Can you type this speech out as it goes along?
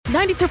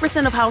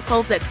92% of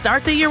households that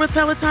start the year with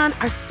Peloton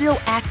are still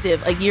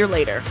active a year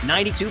later.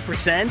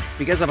 92%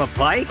 because of a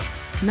bike?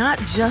 Not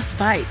just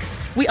bikes.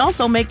 We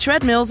also make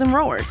treadmills and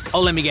rowers. Oh,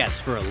 let me guess,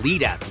 for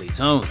elite athletes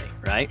only,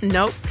 right?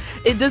 Nope.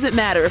 It doesn't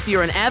matter if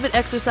you're an avid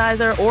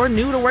exerciser or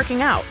new to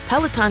working out.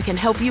 Peloton can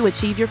help you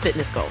achieve your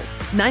fitness goals.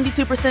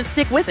 92%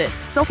 stick with it.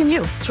 So can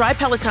you. Try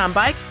Peloton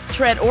bikes,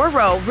 tread, or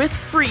row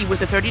risk-free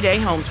with a 30-day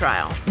home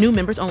trial. New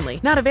members only.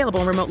 Not available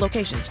in remote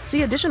locations.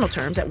 See additional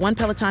terms at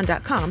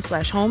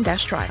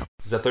onepeloton.com/home-trial.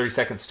 This is a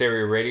 30-second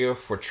stereo radio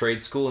for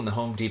Trade School in the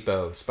Home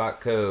Depot.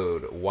 Spot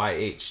code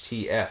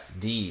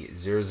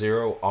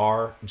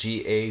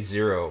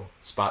YHTFD00RGA0.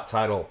 Spot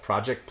title,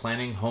 Project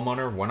Planning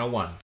Homeowner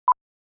 101.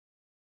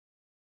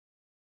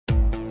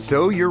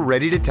 So you're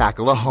ready to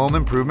tackle a home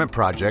improvement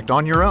project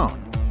on your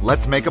own.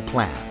 Let's make a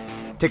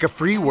plan. Take a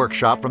free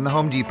workshop from the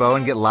Home Depot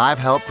and get live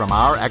help from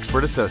our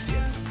expert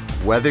associates.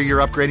 Whether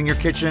you're upgrading your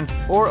kitchen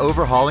or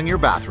overhauling your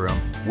bathroom,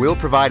 we'll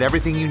provide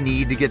everything you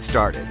need to get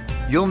started.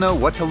 You'll know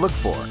what to look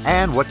for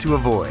and what to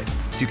avoid,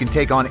 so you can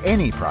take on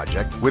any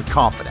project with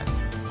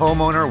confidence.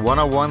 Homeowner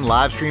 101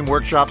 live stream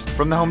workshops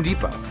from the Home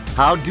Depot.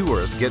 How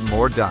doers get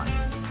more done.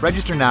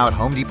 Register now at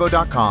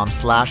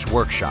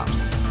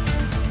homedepot.com/workshops.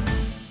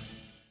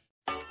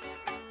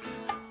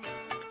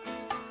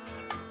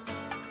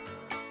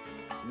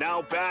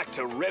 Now back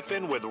to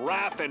Riffin' with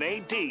Raph and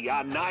AD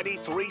on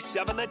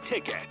 93.7 The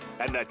Ticket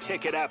and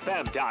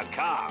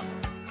theticketfm.com.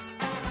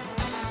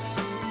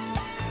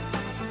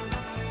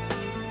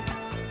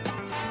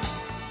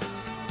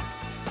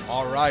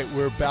 All right,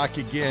 we're back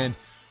again.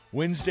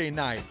 Wednesday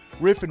night,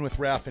 Riffin' with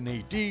Raph and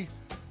AD.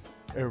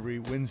 Every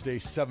Wednesday,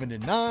 7 to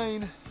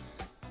 9.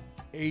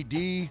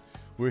 AD,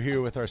 we're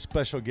here with our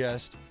special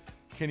guest,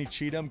 Kenny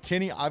Cheatham.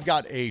 Kenny, I've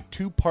got a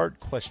two-part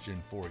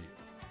question for you.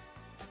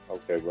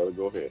 Okay, brother,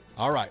 go ahead.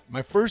 All right,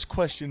 my first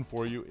question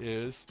for you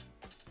is,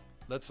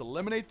 let's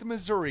eliminate the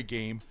Missouri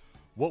game.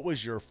 What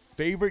was your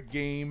favorite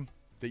game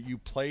that you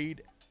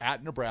played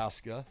at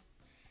Nebraska?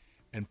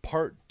 And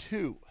part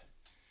two,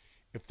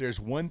 if there's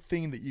one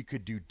thing that you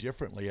could do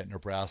differently at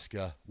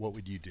Nebraska, what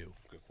would you do?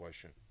 Good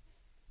question.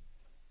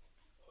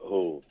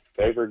 Oh,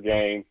 favorite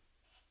game,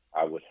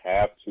 I would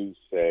have to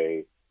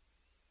say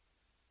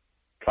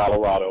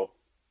Colorado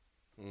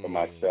for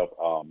myself,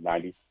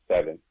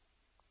 97.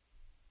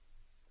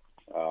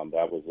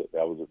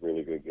 That was a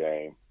really good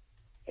game.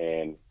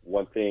 And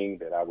one thing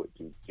that I would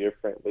do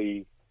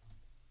differently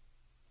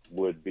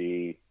would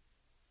be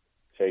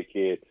take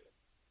it,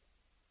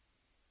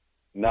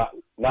 not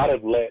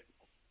have let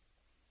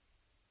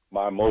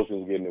my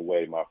emotions get in the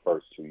way my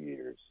first 2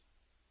 years,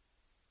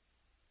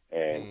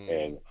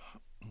 and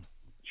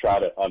try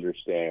to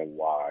understand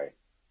why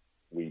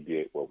we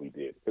did what we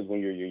did. Because when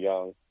you're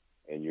young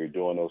and you're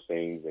doing those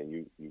things, and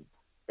you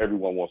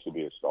everyone wants to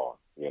be a star,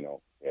 and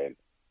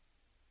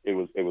it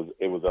was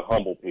a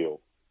humble pill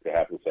to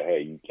have to say,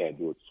 hey, you can't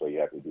do it this way, you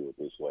have to do it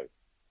this way,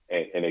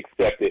 and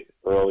accept it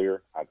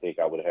earlier. I think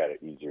I would have had an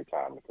easier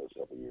time the first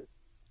couple of years.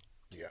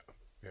 Yeah.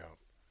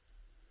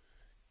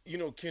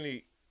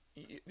 Kenny,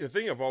 the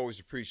thing I've always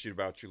appreciated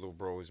about you, little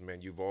bro, is,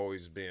 man, you've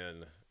always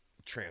been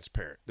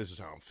transparent. This is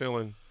how I'm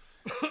feeling.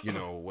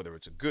 Whether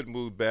it's a good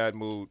mood, bad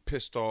mood,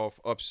 pissed off,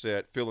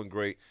 upset, feeling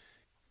great.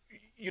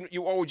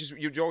 You always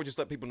just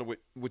let people know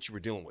what you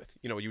were dealing with.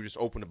 You were just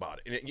open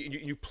about it. And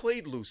you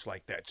played loose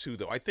like that too,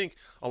 though. I think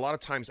a lot of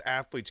times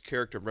athletes'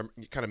 character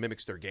kind of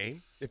mimics their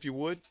game, if you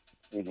would.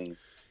 Mm-hmm.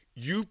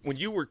 When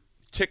you were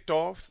ticked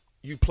off,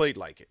 you played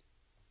like it.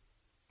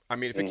 I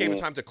mean, if it came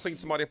time to clean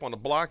somebody up on the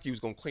block, you was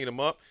going to clean them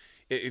up.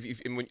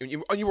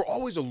 And you were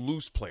always a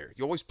loose player.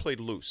 You always played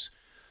loose.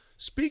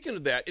 Speaking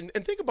of that, and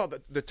think about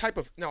the type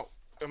of – now,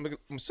 I'm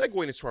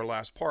segueing into our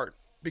last part,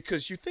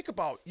 because you think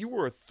about you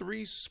were a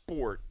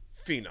 3-sport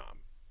phenom.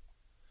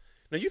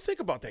 Now, you think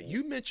about that.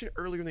 You mentioned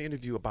earlier in the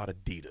interview about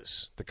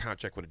Adidas, the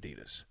contract with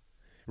Adidas.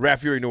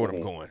 Raph, you already know where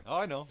I'm going. Oh,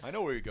 I know. I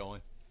know where you're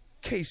going.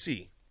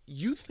 KC,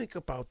 you think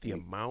about the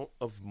amount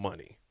of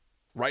money,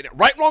 right,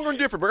 wrong, or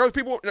indifferent. Regardless of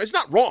people, it's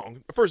not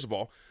wrong, first of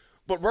all,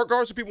 but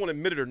regardless if people want to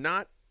admit it or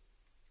not,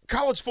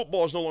 college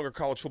football is no longer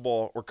college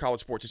football or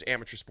college sports. It's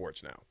amateur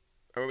sports now.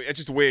 I mean, it's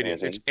just the way it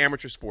is. It's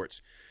amateur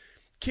sports.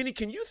 Kenny,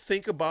 can you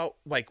think about,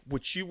 like,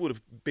 what you would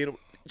have been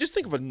 – just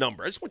think of a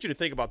number. I just want you to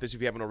think about this if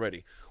you haven't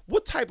already.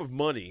 What type of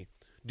money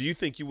do you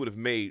think you would have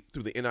made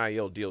through the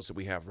NIL deals that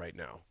we have right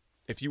now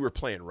if you were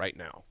playing right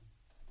now?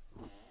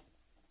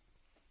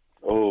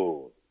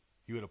 Oh.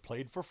 You would have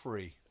played for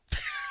free. You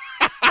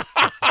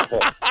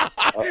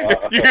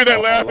hear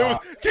that laugh?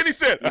 Kenny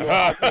said.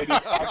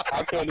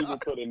 I can't even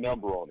put a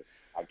number on it.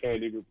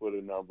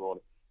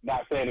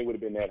 Not saying it would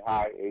have been that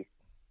high.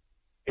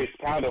 It's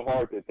kind of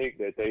hard to think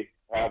that they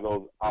have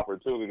those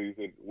opportunities,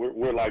 and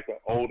we're like the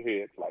old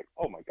heads, like,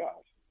 oh my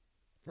gosh,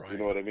 right. You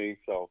know what I mean?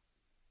 So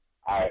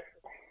I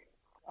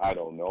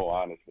don't know,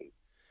 honestly.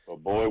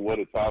 But boy, what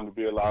a time to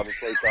be alive and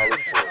play college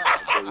sports.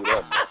 I'll tell you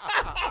that,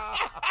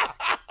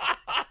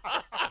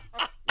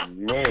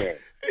 man.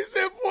 He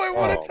said, boy,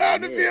 what a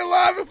time to be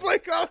alive and play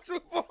college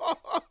football.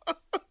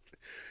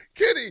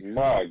 Kenny,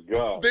 my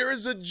God, there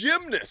is a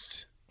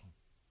gymnast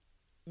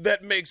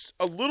that makes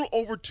a little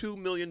over $2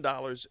 million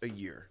a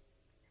year.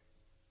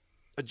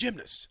 A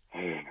gymnast.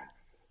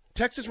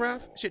 Texas,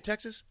 Ralph? Shit,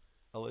 Texas?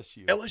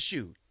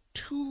 LSU.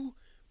 $2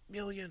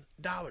 million.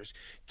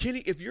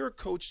 Kenny, if you're a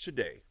coach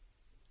today,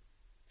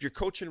 if you're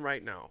coaching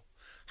right now,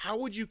 how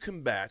would you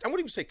combat? I wouldn't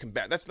even say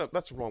combat. That's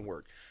the wrong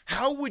word.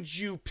 How would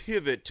you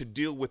pivot to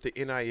deal with the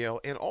NIL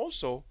and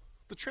also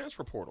the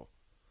transfer portal?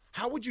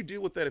 How would you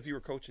deal with that if you were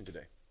coaching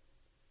today?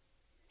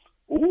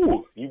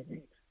 Ooh, you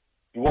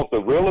want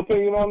the real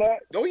opinion on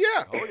that? Oh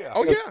yeah.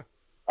 Oh yeah.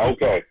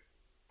 Okay.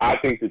 I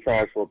think the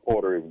transfer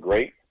portal is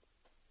great.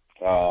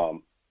 I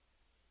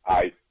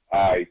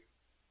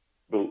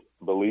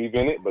believe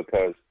in it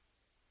because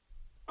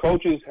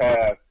coaches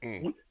have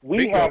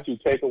we have to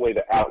take away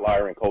the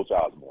outlier in Coach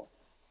Osborne.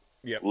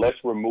 Yep. Let's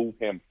remove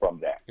him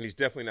from that. And he's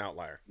definitely an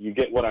outlier. You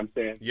get what I'm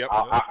saying? Yep.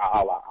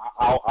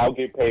 I'll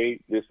get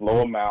paid this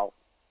low amount,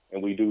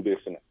 and we do this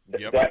and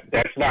that.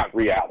 That's not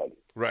reality.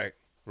 Right.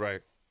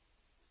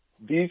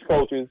 These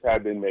coaches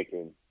have been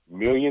making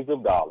millions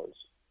of dollars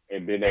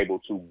and been able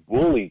to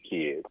bully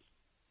kids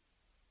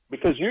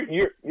because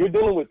you're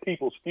dealing with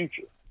people's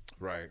future.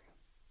 Right.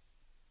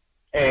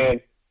 And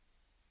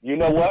you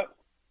know what?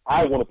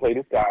 I want to play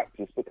this guy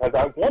just because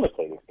I want to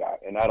play this guy,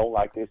 and I don't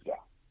like this guy.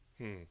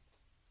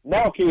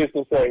 Now kids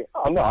can say,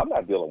 oh, no, I'm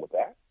not dealing with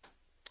that.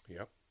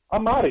 Yep.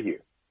 I'm out of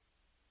here.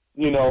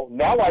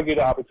 Now I get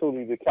an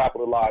opportunity to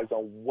capitalize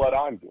on what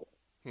I'm doing.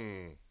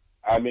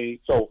 I mean,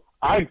 so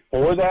I'm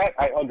for that.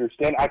 I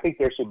understand. I think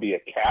there should be a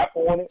cap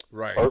on it,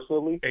 right,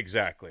 personally.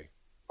 Exactly.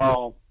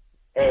 But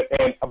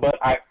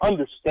I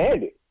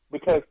understand it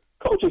because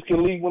coaches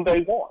can leave when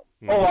they want.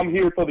 Oh, I'm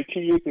here for the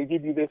kids and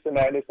give you this and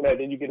that and this and that.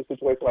 Then you get a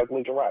situation like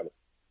Lincoln Riley.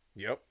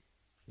 Yep.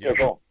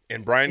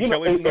 And Brian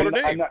Kelly from Notre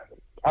Dame.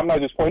 I'm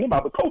not just pointing them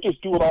out, but coaches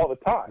do it all the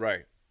time.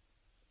 Right.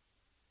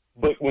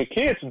 But when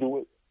kids do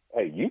it,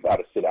 hey, you got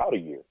to sit out a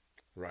year.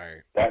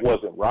 Right. That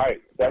wasn't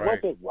right. That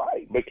wasn't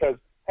right because,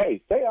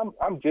 hey, say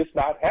I'm just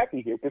not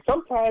happy here. Because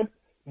sometimes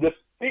the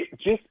fit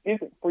just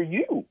isn't for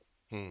you,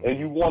 and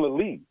you want to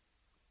leave.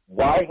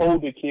 Why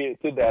hold the kid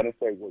to that and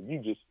say, well,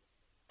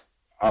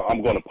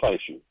 I'm going to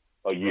punish you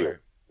a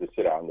year to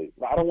sit out and leave?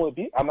 No, I don't want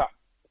to be. I'm not.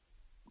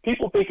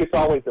 People think it's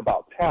always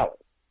about talent.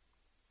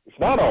 It's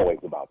not always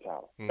about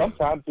talent.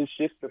 Sometimes it's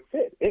just the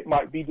fit. It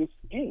might be the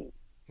scheme.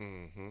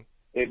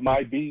 It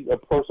might be a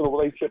personal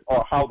relationship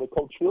or how the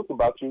coach feels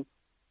about you.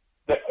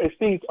 That it's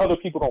things other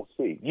people don't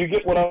see. You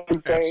get what I'm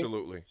saying?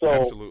 Absolutely. So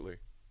Absolutely.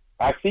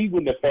 I see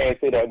when the fans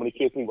say that when the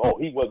kids think, oh,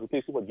 he wasn't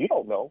this. Well, you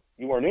don't know.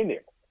 You weren't in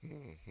there.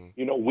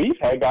 We've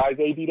had guys,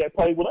 AD, that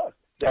played with us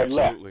that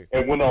left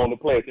and went on to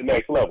play at the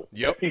next level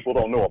that people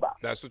don't know about.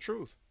 That's the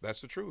truth.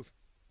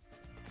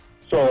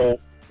 So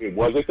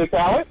was it the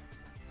talent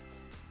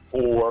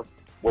or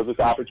was it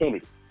the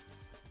opportunity?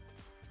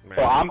 Man.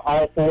 So I'm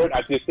all for it.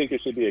 I just think there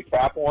should be a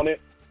cap on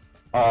it.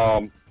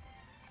 And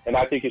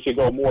I think it should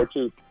go more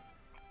to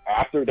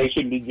after they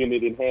shouldn't be getting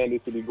it in hand.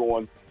 It should be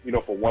going,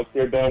 for once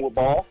they're done with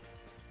ball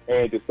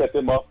and to set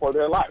them up for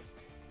their life.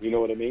 You know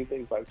what I mean?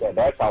 Things like that.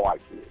 That's how I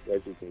see it.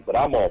 That's the thing. But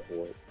I'm all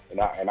for it.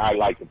 And I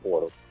like the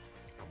portal.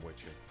 I'm with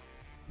you.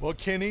 Well,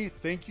 Kenny,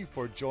 thank you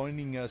for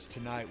joining us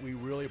tonight. We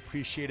really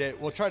appreciate it.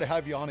 We'll try to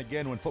have you on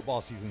again when football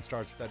season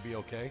starts. If that'd be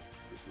okay.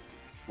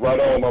 Right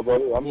on, my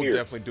brother. We'll here.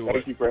 Definitely do it.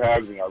 Thank you for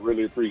having me. I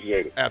really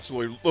appreciate it.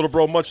 Absolutely. Little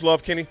bro, much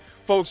love, Kenny.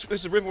 Folks,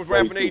 this is Ripping with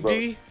Raph and AD.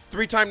 Bro.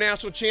 3-time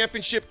national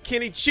championship.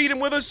 Kenny Cheatham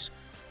with us.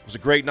 It was a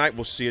great night.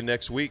 We'll see you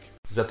next week.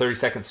 This is a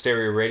 30-second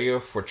stereo radio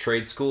for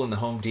trade school in the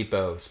Home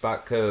Depot.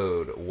 Spot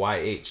code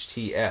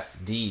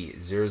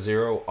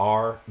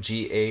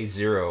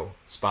YHTFD00RGA0.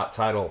 Spot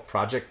title,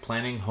 Project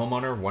Planning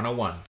Homeowner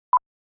 101.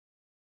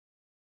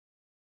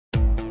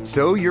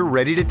 So you're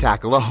ready to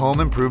tackle a home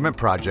improvement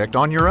project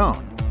on your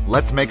own.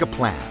 Let's make a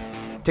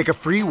plan. Take a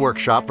free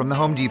workshop from the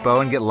Home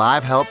Depot and get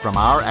live help from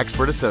our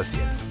expert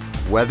associates.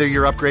 Whether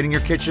you're upgrading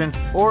your kitchen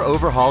or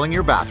overhauling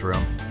your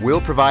bathroom,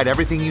 we'll provide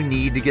everything you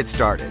need to get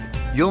started.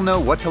 You'll know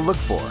what to look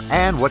for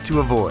and what to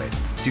avoid,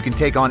 so you can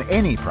take on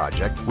any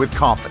project with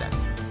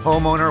confidence.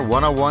 Homeowner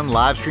 101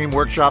 live stream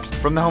workshops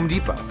from the Home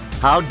Depot.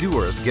 How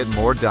doers get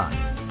more done.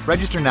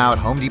 Register now at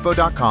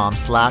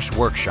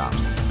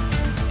homedepot.com/workshops.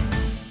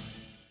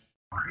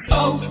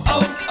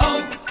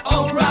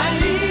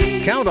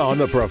 O'Reilly. Count on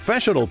the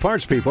professional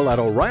parts people at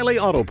O'Reilly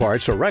Auto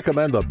Parts to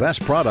recommend the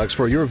best products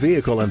for your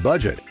vehicle and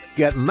budget.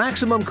 Get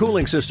maximum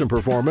cooling system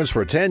performance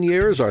for 10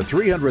 years or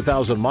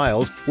 300,000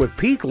 miles with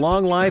Peak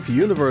Long Life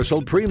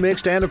Universal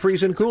Pre-Mixed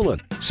Antifreeze and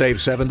Coolant. Save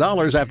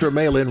 $7 after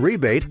mail-in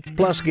rebate,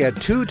 plus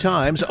get 2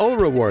 times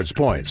O-Rewards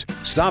points.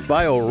 Stop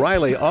by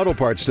O'Reilly Auto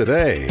Parts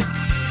today.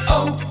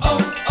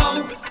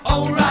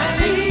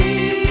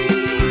 O'Reilly.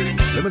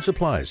 Limit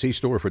supply. See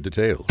store for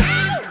details.